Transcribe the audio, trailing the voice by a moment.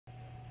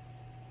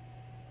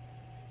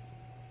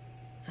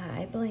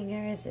Hi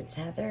Blingers, it's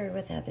Heather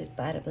with Heather's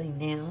Bada Bling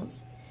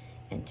Nails,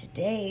 and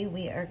today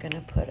we are going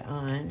to put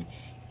on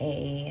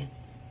a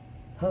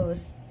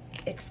Hose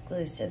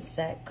exclusive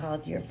set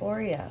called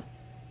Euphoria.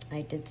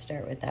 I did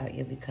start without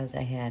you because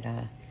I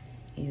had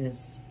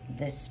used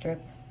this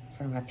strip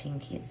for my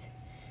pinkies,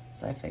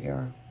 so I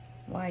figure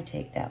why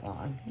take that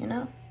long, you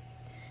know?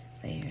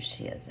 But here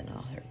she is in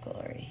all her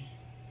glory.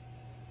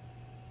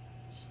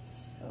 She's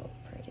so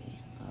pretty.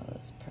 All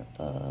those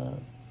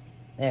purples.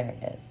 There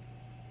it is.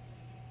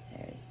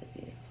 There's the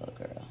beautiful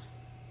girl.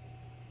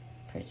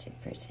 Pretty,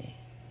 pretty.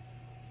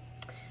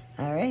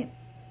 All right.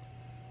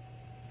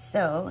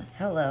 So,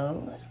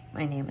 hello.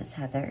 My name is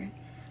Heather.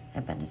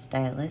 I've been a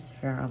stylist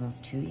for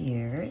almost 2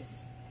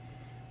 years.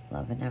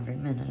 Loving every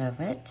minute of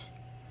it.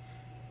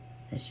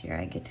 This year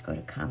I get to go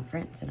to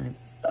conference and I'm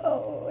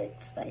so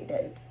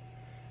excited.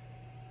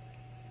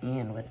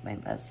 And with my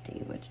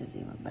bestie, which is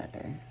even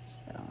better.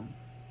 So,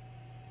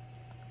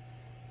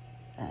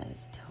 that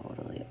is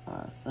totally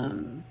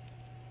awesome.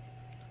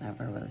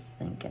 Never was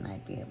thinking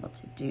I'd be able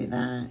to do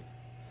that,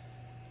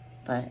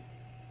 but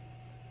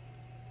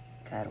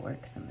God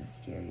works in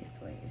mysterious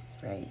ways,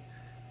 right?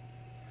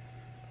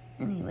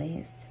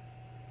 Anyways,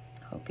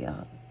 hope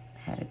y'all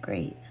had a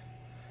great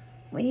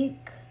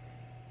week.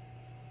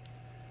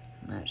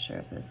 I'm not sure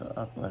if this will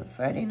upload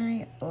Friday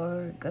night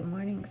or Good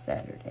Morning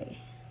Saturday.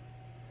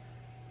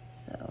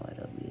 So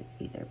it'll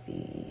either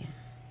be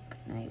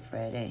Good Night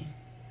Friday,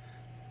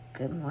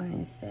 Good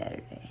Morning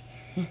Saturday.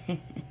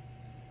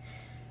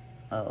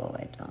 Oh,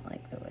 I don't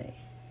like the way.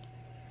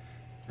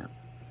 No.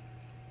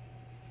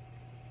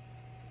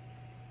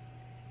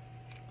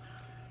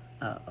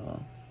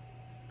 Uh-oh.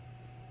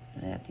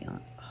 Is that the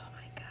only... Oh,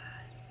 my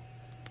God.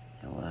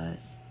 It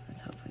was. Let's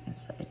hope we can...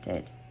 It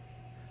did.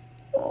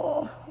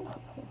 Oh. All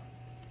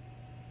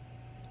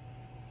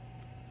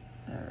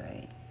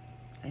right.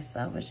 I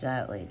salvaged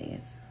that,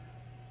 ladies.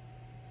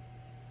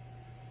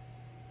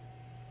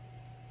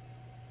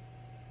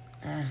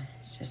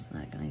 It's just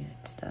not going to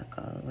get stuck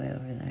all the way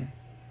over there.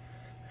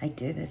 I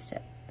do this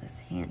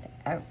hand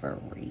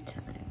every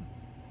time.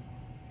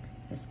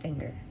 This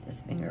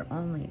finger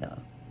only though.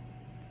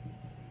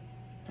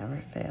 Never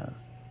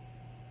fails.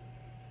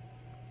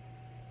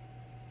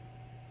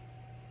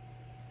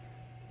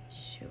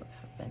 Shoot,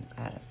 I've been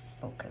out of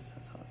focus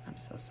this whole. I'm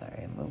so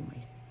sorry. I moved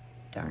my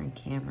darn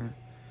camera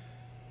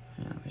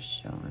when I was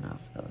showing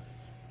off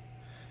those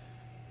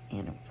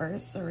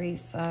anniversary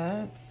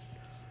sets,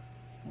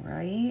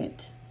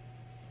 right?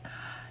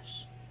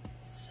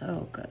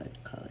 So good,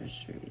 Color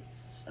Street,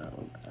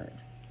 so good.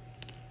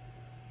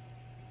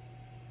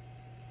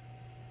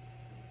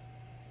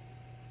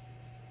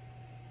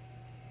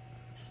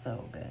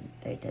 So good.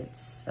 They did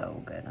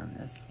so good on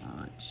this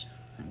launch.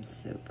 I'm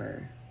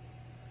super,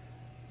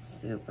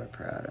 super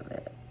proud of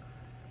it.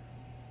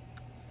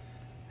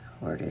 I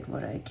hoarded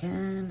what I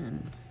can,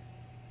 and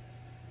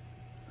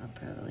I'll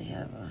probably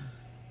have a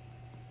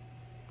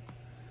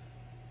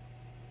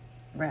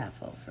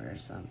raffle for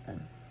something.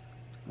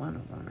 One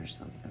of them or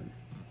something.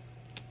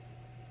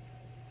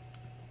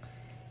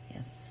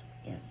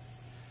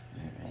 Yes.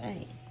 All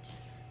right.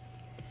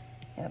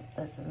 Yep,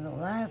 this is the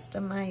last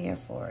of my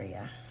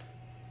Euphoria.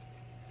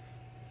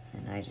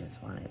 And I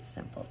just want it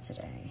simple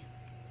today.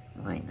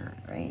 Why not,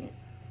 right?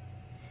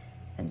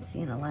 Been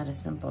seeing a lot of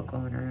simple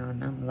going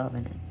around. I'm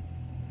loving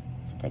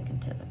it. Sticking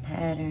to the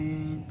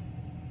patterns.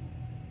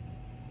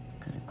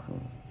 It's kind of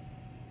cool.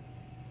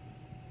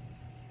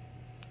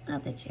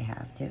 Not that you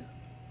have to.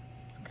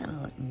 It's kind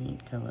of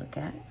neat to look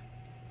at.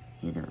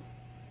 You know,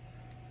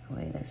 the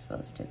way they're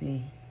supposed to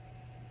be.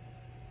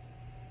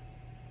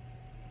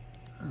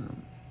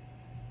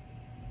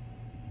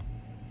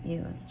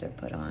 Used or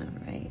put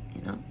on, right?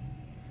 You know?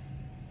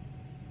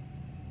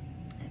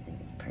 I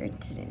think it's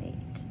pretty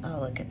neat. Oh,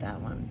 look at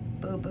that one.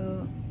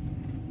 Boo-boo.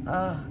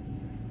 Oh,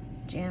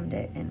 jammed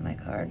it in my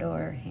car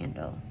door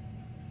handle.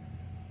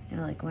 You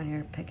know, like when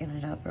you're picking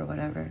it up or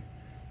whatever.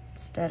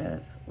 Instead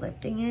of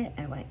lifting it,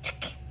 I went,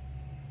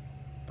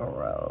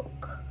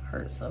 broke.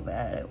 Hurt so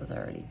bad, it was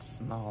already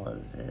small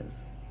as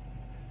is.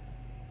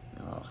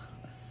 Oh,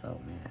 I was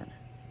so mad.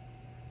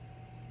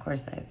 Of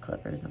course, I had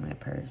clippers in my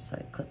purse, so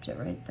I clipped it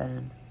right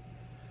then.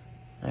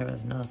 There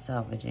was no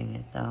salvaging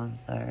it, though. I'm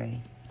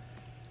sorry.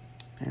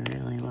 There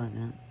really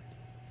wasn't.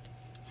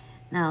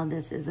 Now,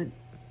 this is a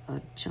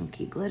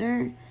chunky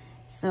glitter.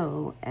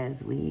 So,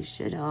 as we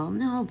should all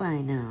know by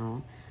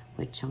now,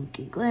 with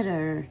chunky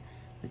glitter,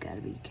 we got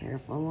to be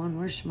careful when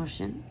we're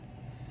smushing.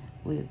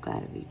 We've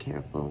got to be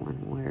careful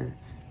when we're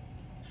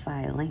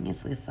filing,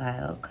 if we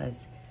file,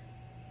 because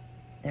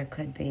there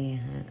could be,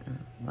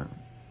 well,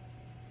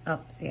 oh,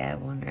 see, I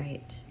have one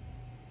right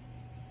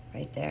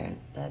there.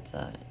 That's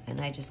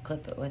and I just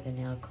clip it with a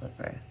nail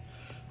clipper.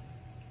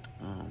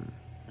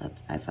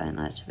 I find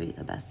that to be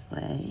the best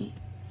way.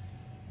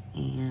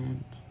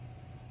 And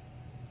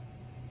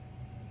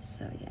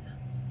so yeah,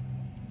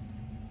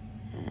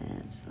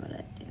 that's what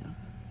I do.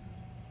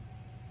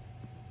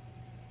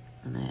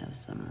 And I have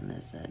some on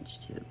this edge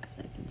too, because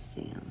I can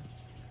see them.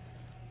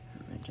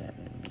 They're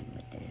driving me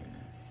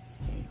bananas.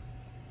 See?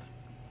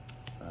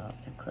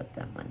 clip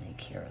them when they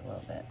cure a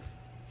little bit.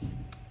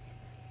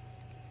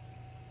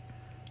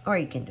 Or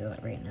you can do it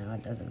right now,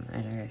 it doesn't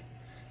matter.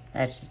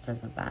 That just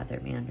doesn't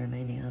bother me under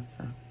my nails,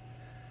 so.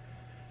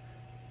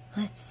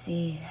 Let's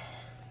see.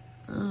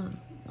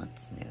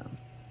 What's new?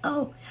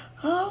 Oh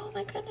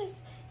my goodness.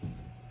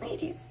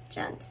 Ladies,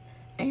 gents,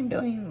 I'm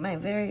doing my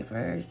very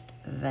first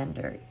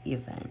vendor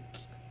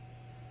event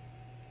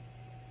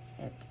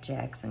at the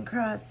Jackson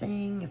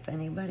Crossing. If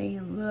anybody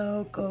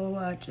local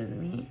watches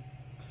me,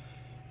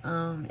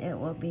 it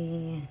will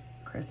be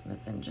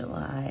Christmas in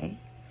July,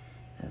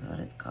 is what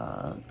it's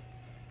called.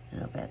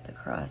 It'll be at the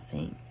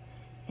crossing,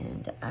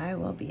 and I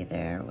will be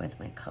there with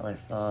my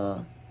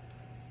colorful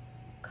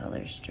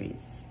Color Street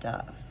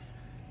stuff.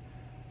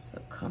 So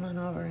come on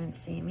over and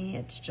see me.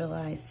 It's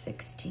July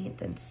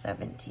 16th and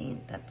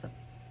 17th. That's a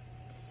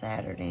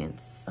Saturday and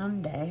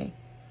Sunday.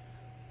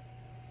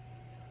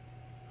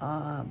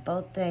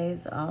 Both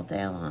days, all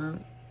day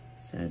long,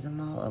 as soon as the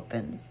mall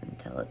opens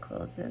until it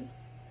closes.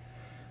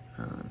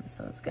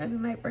 So it's gonna be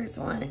my first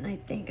one, and I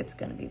think it's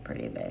gonna be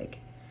pretty big.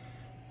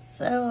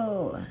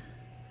 So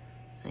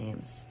I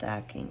am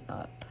stocking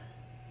up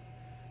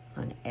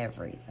on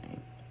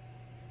everything,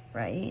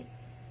 right?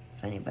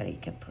 If anybody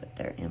can put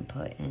their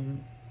input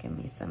in, give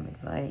me some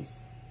advice,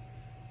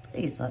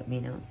 please let me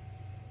know.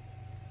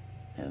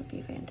 That would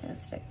be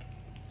fantastic.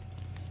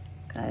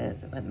 Because,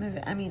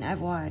 I mean,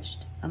 I've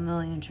watched a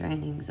million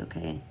trainings,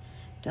 okay?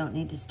 Don't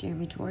need to steer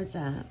me towards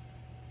that.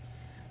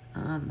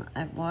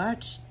 I've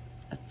watched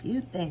a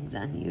few things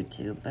on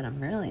YouTube, but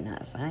I'm really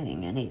not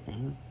finding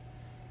anything.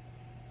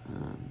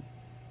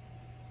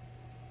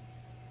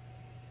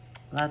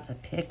 Lots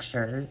of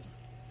pictures.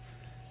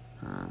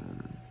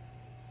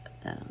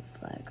 Put that on the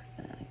flags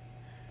bag.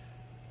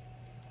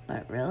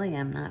 But really,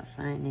 I'm not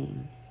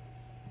finding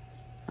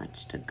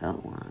much to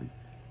go on.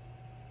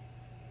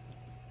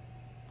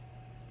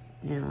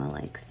 You know,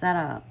 like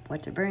setup,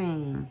 what to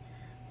bring,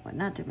 what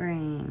not to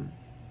bring,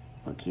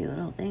 what cute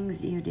little things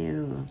do you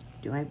do?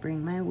 Do I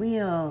bring my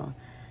wheel?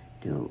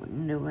 Do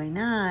I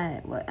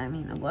not? What do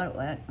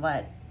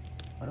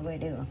I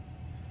do?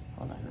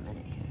 Hold on a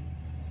minute here.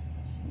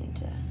 Just need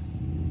to,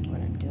 what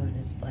I'm doing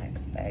is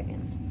flax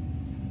bagging.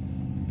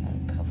 Got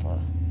a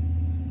couple,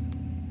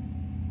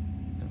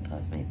 and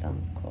plus my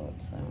thumb's cold,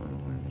 so I don't want to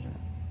warm it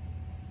up.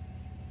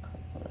 A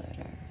couple that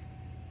are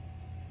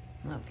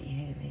not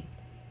behaving.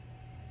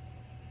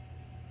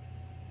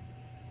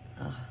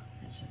 Oh,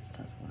 it just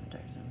does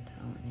wonders, I'm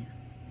telling you.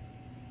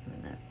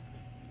 Even that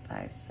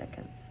 5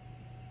 seconds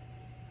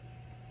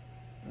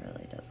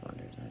really does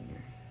wonders on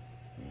your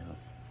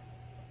nails.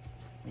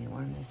 Let me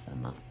warm this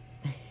them up.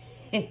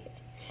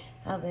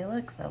 How they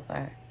look so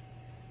far.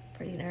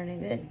 Pretty darn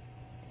good.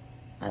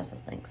 I also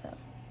think so.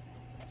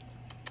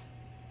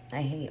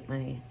 I hate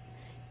my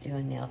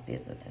doing nail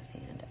fees with this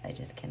hand. I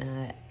just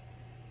cannot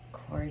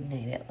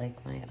coordinate it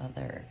like my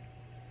other,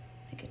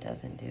 like it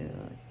doesn't do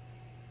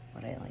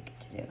what I like it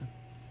to do.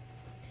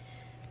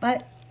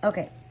 But,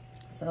 okay,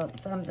 so the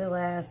thumbs are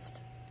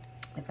last.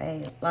 If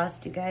I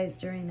lost you guys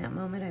during that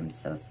moment, I'm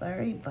so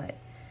sorry, but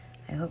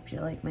I hope you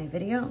like my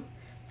video.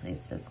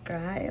 Please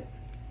subscribe.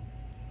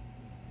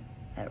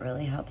 That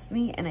really helps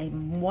me, and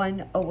I'm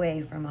 1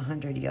 away from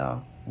 100,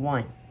 y'all.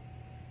 1.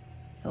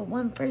 So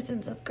 1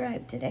 person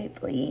subscribe today,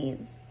 please.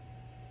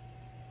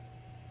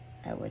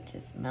 That would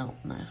just melt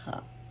my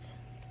heart.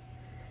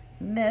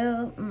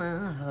 Melt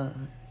my heart.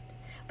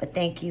 But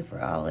thank you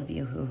for all of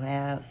you who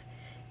have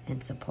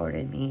and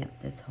supported me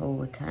this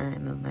whole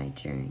time of my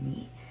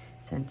journey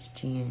since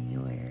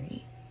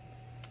January.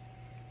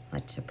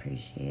 Much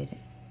appreciated.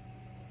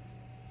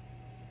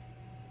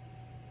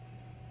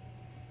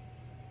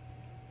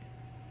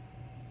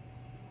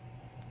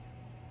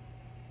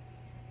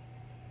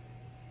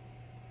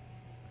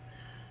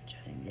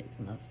 Try to get as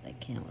much as I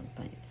can with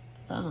my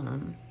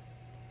thumb.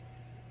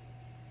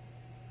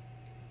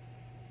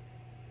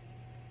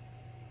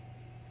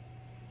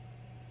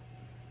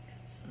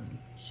 Some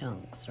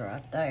chunks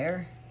right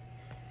there.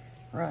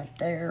 Right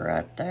there,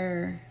 right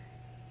there.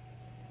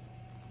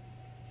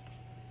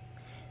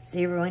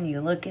 See, when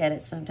you look at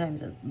it,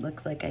 sometimes it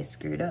looks like I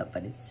screwed up,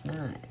 but it's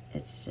not.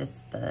 It's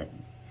just well,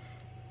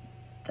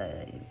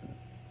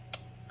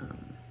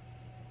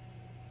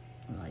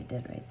 I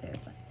did right there,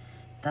 but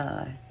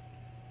the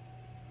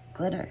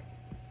glitter.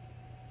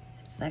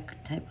 It's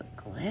that type of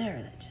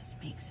glitter that just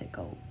makes it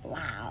go,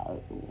 wow.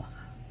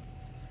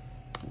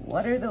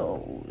 What are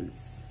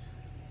those?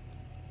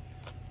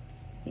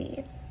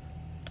 These?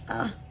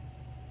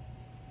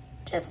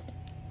 Just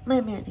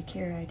my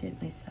manicure I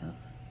did myself.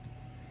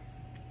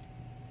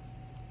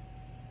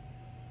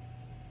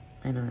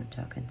 I know I'm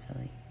talking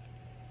silly.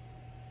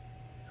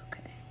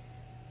 Okay.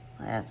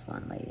 Last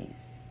one, ladies.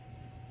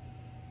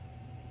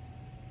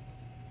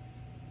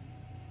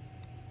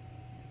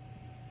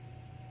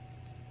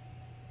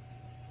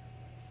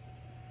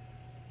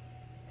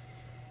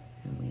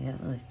 And we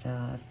have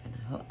liftoff, and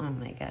I hope, oh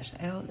my gosh,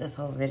 I hope this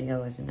whole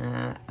video is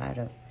not out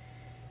of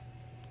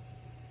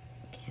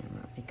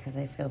camera, because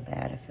I feel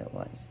bad if it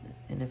was.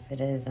 And if it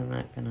is, I'm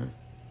not gonna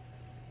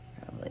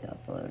probably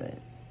upload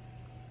it.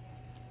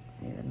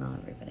 Even though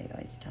everybody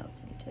always tells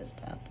me just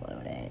to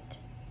upload it.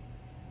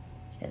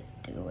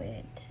 Just do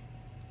it.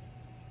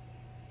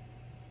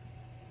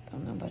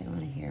 Don't nobody want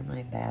to hear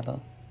my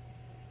babble.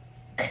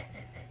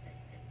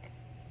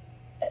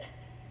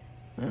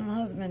 My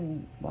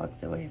husband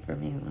walks away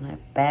from me when I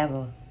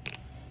babble.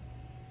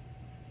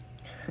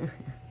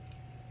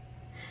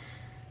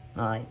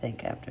 Well, I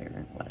think after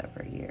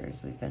whatever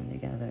years we've been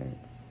together,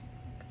 it's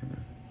kind of,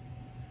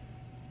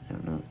 I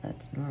don't know if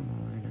that's normal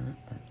or not,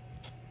 but.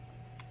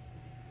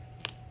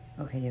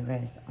 Okay, you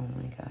guys, oh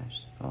my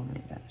gosh.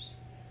 Alright,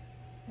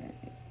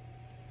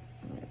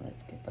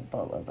 let's get the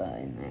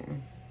bouleva in there.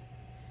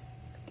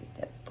 Let's get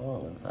that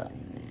bouleva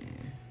in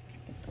there.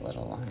 Get the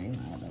little line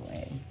out of the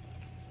way.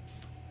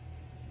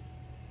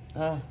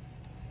 Oh.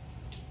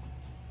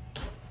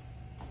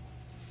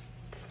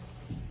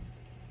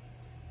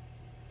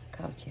 Look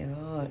how cute. Look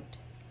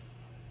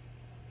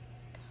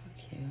how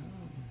cute.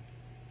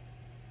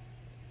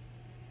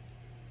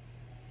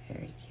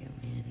 Very cute,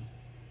 Manny.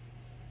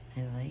 I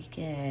like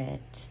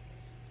it.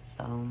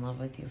 Fell in love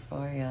with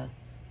Euphoria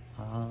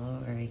all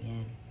over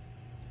again.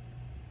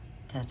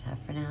 Ta-ta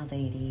for now,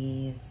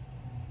 ladies.